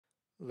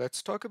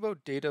Let's talk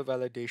about data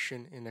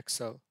validation in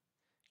Excel.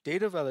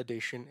 Data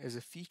validation is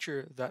a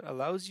feature that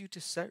allows you to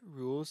set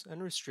rules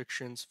and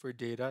restrictions for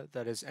data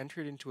that is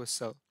entered into a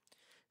cell.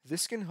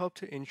 This can help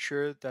to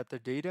ensure that the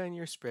data in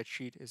your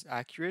spreadsheet is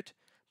accurate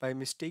by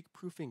mistake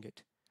proofing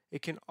it.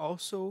 It can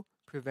also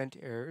prevent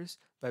errors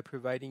by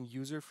providing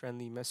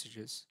user-friendly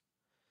messages.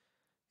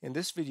 In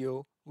this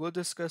video, we'll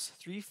discuss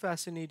three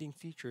fascinating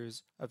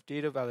features of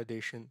data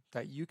validation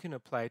that you can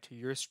apply to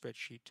your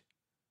spreadsheet.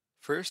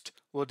 First,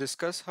 we'll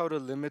discuss how to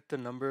limit the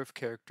number of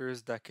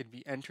characters that can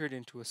be entered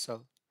into a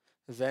cell.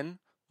 Then,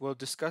 we'll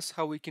discuss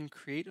how we can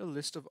create a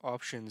list of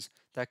options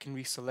that can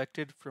be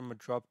selected from a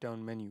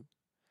drop-down menu.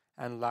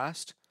 And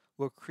last,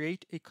 we'll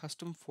create a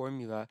custom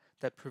formula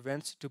that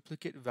prevents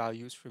duplicate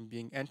values from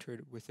being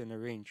entered within a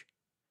range.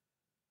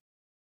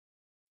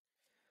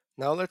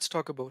 Now let's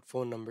talk about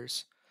phone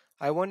numbers.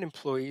 I want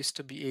employees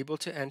to be able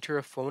to enter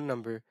a phone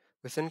number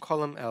within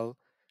column L,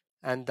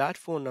 and that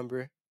phone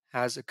number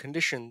has a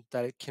condition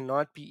that it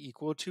cannot be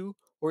equal to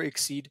or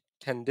exceed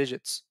 10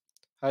 digits.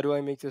 How do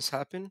I make this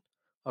happen?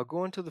 I'll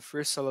go into the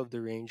first cell of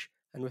the range,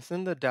 and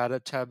within the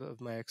Data tab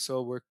of my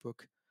Excel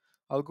workbook,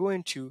 I'll go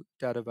into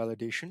Data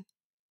Validation,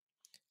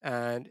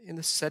 and in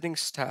the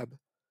Settings tab,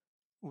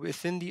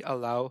 within the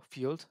Allow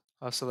field,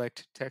 I'll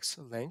select Text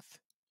Length,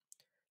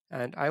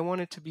 and I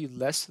want it to be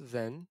less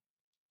than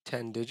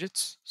 10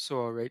 digits,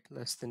 so I'll write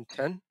less than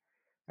 10.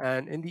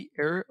 And in the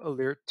Error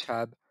Alert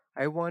tab,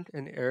 I want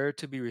an error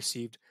to be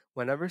received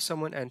whenever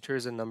someone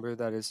enters a number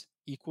that is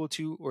equal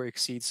to or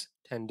exceeds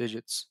 10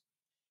 digits.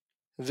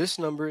 This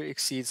number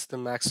exceeds the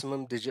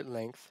maximum digit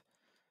length.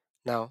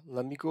 Now,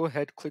 let me go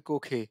ahead, click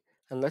OK,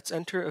 and let's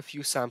enter a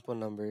few sample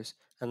numbers,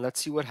 and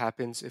let's see what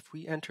happens if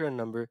we enter a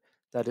number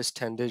that is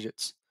 10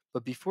 digits.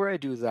 But before I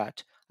do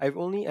that, I've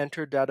only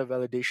entered data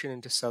validation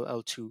into cell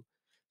L2,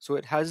 so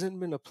it hasn't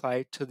been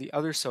applied to the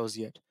other cells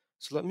yet.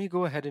 So let me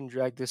go ahead and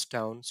drag this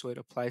down so it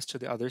applies to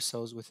the other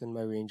cells within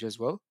my range as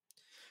well.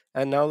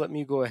 And now let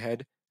me go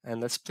ahead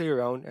and let's play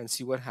around and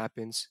see what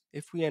happens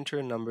if we enter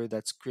a number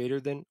that's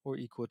greater than or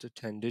equal to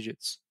 10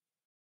 digits.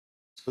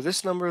 So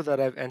this number that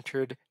I've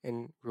entered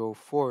in row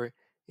 4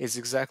 is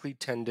exactly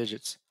 10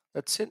 digits.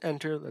 Let's hit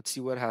enter, let's see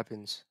what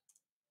happens.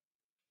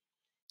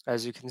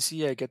 As you can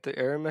see, I get the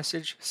error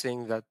message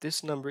saying that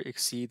this number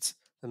exceeds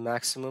the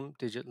maximum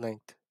digit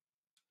length.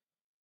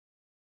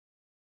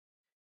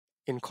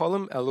 In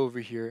column L over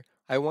here,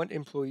 I want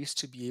employees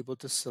to be able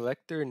to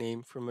select their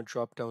name from a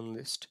drop-down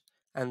list,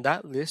 and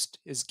that list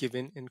is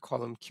given in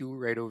column Q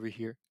right over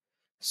here.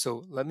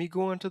 So let me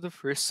go onto the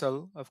first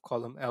cell of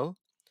column L,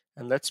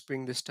 and let's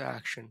bring this to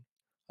action.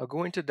 I'll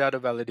go into data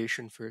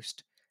validation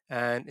first,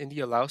 and in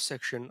the allow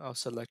section, I'll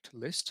select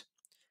list,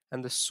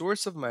 and the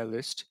source of my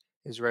list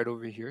is right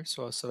over here,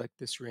 so I'll select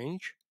this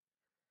range,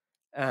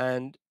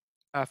 and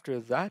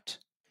after that,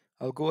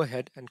 I'll go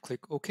ahead and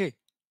click OK.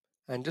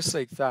 And just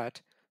like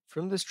that,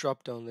 from this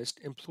drop-down list,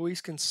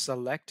 employees can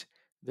select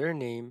their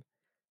name,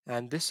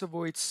 and this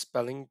avoids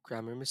spelling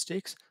grammar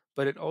mistakes,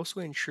 but it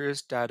also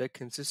ensures data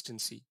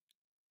consistency.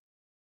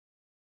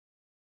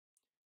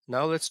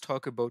 Now let's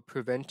talk about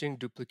preventing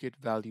duplicate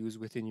values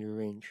within your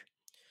range.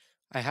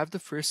 I have the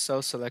first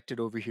cell selected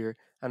over here,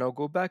 and I'll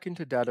go back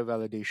into data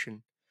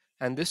validation.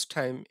 And this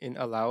time in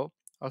allow,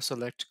 I'll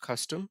select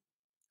custom,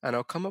 and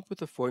I'll come up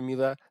with a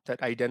formula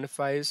that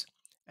identifies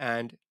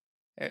and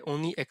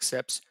only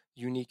accepts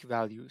unique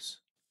values.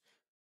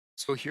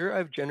 So here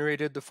I've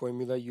generated the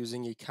formula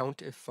using a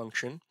COUNTIF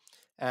function,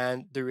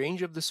 and the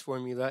range of this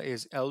formula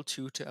is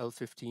L2 to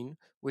L15,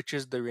 which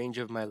is the range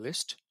of my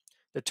list.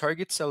 The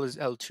target cell is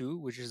L2,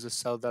 which is the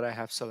cell that I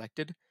have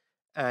selected,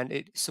 and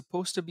it's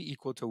supposed to be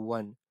equal to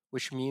 1,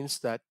 which means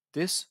that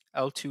this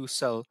L2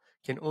 cell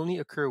can only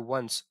occur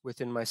once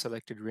within my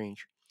selected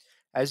range.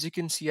 As you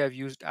can see, I've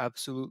used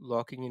absolute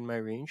locking in my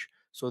range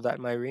so that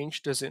my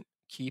range doesn't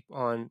keep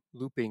on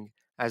looping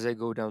as I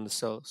go down the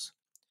cells.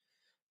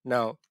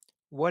 Now,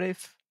 what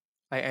if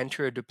I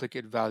enter a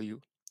duplicate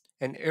value?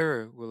 An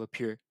error will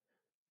appear.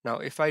 Now,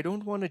 if I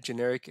don't want a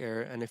generic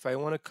error and if I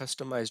want a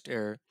customized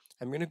error,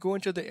 I'm going to go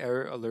into the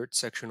error alert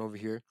section over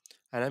here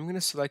and I'm going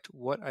to select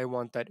what I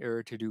want that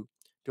error to do.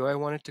 Do I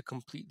want it to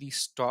completely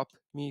stop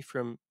me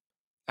from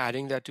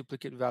adding that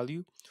duplicate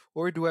value,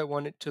 or do I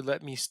want it to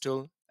let me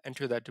still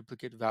enter that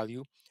duplicate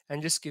value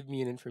and just give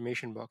me an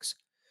information box?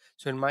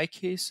 So in my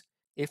case,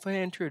 if I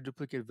enter a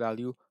duplicate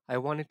value, I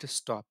want it to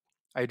stop.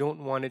 I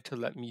don't want it to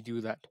let me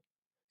do that.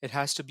 It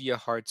has to be a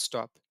hard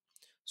stop.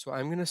 So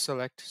I'm going to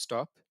select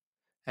stop,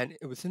 and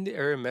within the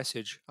error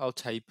message, I'll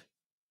type,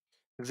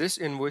 this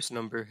invoice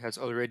number has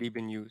already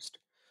been used.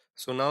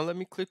 So now let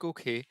me click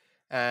OK,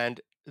 and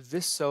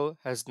this cell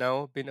has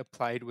now been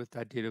applied with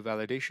that data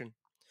validation.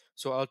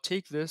 So I'll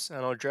take this and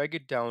I'll drag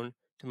it down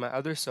to my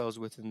other cells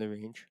within the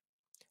range.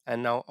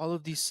 And now all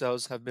of these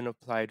cells have been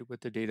applied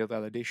with the data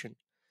validation.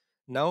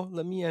 Now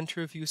let me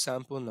enter a few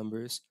sample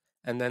numbers,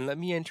 and then let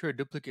me enter a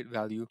duplicate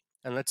value,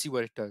 and let's see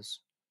what it does.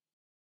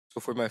 So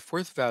for my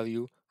fourth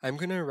value, I'm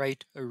going to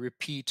write a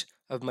repeat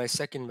of my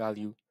second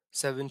value,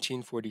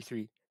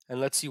 1743, and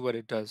let's see what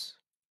it does.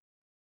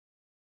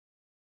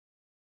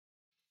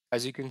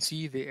 As you can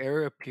see, the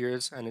error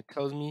appears and it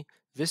tells me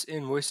this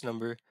invoice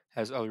number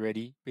has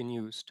already been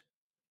used.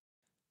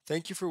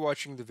 Thank you for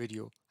watching the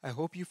video. I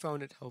hope you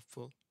found it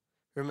helpful.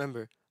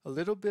 Remember, a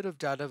little bit of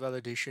data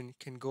validation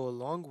can go a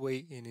long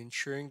way in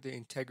ensuring the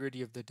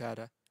integrity of the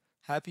data.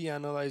 Happy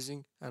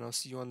analyzing, and I'll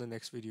see you on the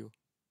next video.